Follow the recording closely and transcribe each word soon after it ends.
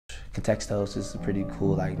ConTextos is a pretty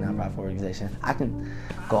cool like nonprofit organization. I can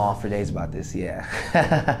go on for days about this, yeah.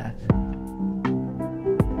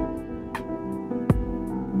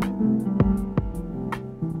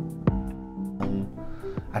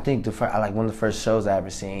 I think one of the first shows I ever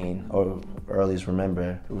seen, or earliest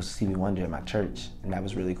remember, it was Stevie Wonder at my church, and that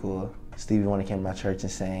was really cool. Stevie Wonder came to my church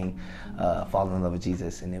and sang Falling in Love with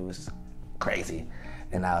Jesus, and it was crazy.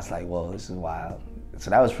 And I was like, whoa, this is wild. So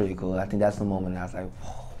that was pretty cool. I think that's the moment I was like,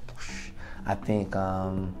 whoa. I think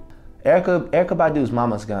Erykah Badu's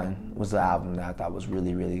Mama's Gun was the album that I thought was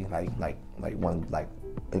really, really like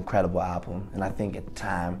incredible album. And I think at the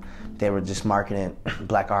time they were just marketing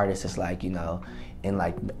black artists as like, you know, in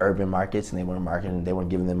like urban markets, and they weren't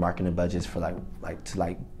giving them marketing budgets for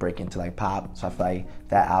to break into like pop. So I feel like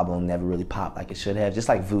that album never really popped like it should have, just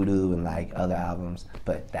like Voodoo and like other albums,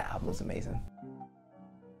 but that album was amazing.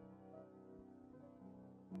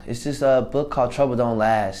 It's just a book called Trouble Don't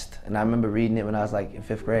Last, and I remember reading it when I was like in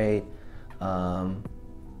 5th grade, and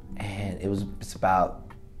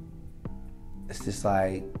it's this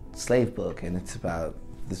like slave book, and it's about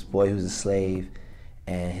this boy who's a slave,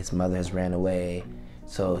 and his mother has ran away,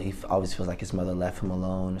 so he always feels like his mother left him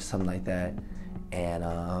alone or something like that, and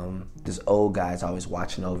this old guy's always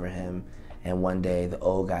watching over him, and one day the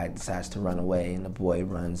old guy decides to run away, and the boy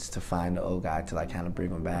runs to find the old guy to like kind of bring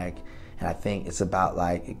him back. And I think it's about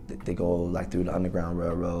like, they go like through the Underground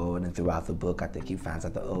Railroad, and throughout the book I think he finds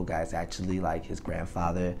out the old guy's actually like his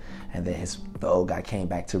grandfather, and then the old guy came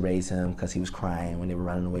back to raise him because he was crying when they were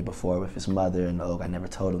running away before with his mother, and the old guy never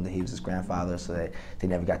told him that he was his grandfather, so they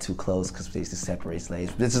never got too close because they used to separate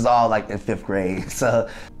slaves. This is all like in 5th grade. So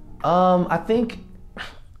I think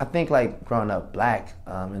like growing up black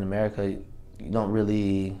in America, you don't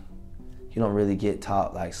really get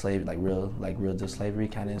taught like real deal slavery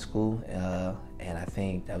kind of in school, and I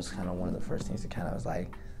think that was kind of one of the first things that kind of was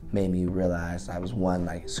like made me realize I was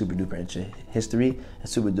like super duper into history, and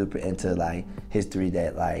super duper into like history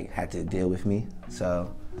that like had to deal with me.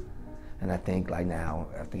 So, and I think like now,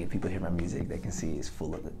 I think if people hear my music, they can see it's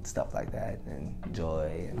full of stuff like that, and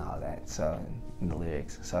joy and all that. So, and the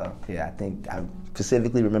lyrics. So yeah, I think I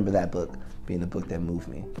specifically remember that book being the book that moved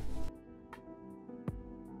me.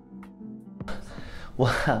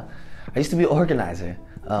 Well, I used to be an organizer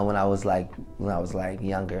when I was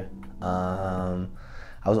younger. I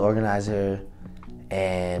was an organizer,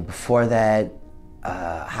 and before that,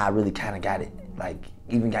 how I really kind of got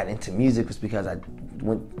into music was because I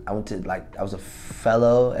was a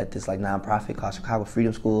fellow at this like nonprofit called Chicago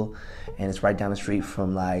Freedom School, and it's right down the street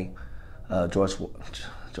from like George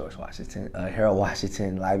Washington, Harold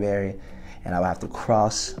Washington Library, and I would have to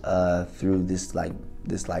cross through this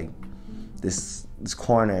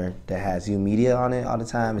corner that has U Media on it all the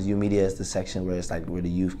time. U Media is the section where it's like where the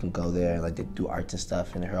youth can go there and like they do arts and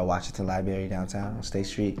stuff in the Harold Washington Library downtown on State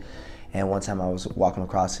Street. And one time I was walking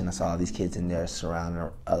across and I saw all these kids in there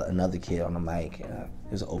surrounding another kid on a mic. It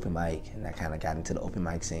was an open mic, and I kind of got into the open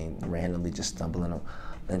mic scene, randomly just stumbling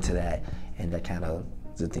into that, and that kind of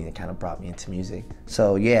the thing that kind of brought me into music.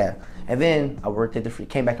 So yeah, and then I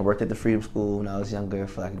came back and worked at the Freedom School when I was younger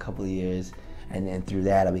for like a couple of years. And then through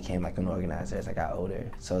that, I became like an organizer as I got older.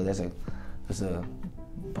 So there's a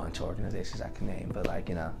bunch of organizations I can name, but like,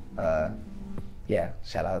 you know, yeah,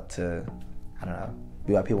 shout out to, I don't know,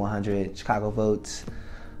 BYP 100, Chicago Votes,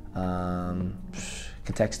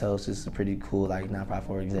 ConTextos is a pretty cool like nonprofit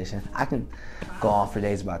organization. I can go on for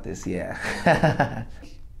days about this, yeah.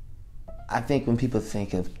 I think when people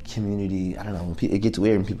think of community, I don't know, it gets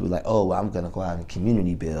weird when people are like, oh, well, I'm gonna go out and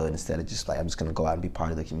community build instead of just like, I'm just gonna go out and be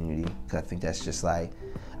part of the community. Because I think that's just like,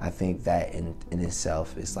 I think that in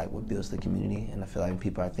itself is like what builds the community. And I feel like when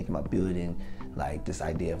people are thinking about building like this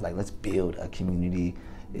idea of like, let's build a community,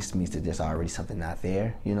 it means that there's already something not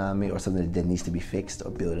there, you know what I mean? Or something that needs to be fixed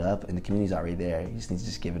or built up, and the community's already there. You just need to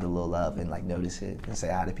just give it a little love and like notice it and say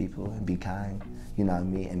hi to people and be kind, you know what I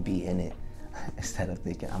mean? And be in it. Instead of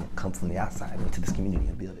thinking I'm gonna come from the outside into this community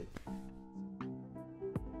and build it.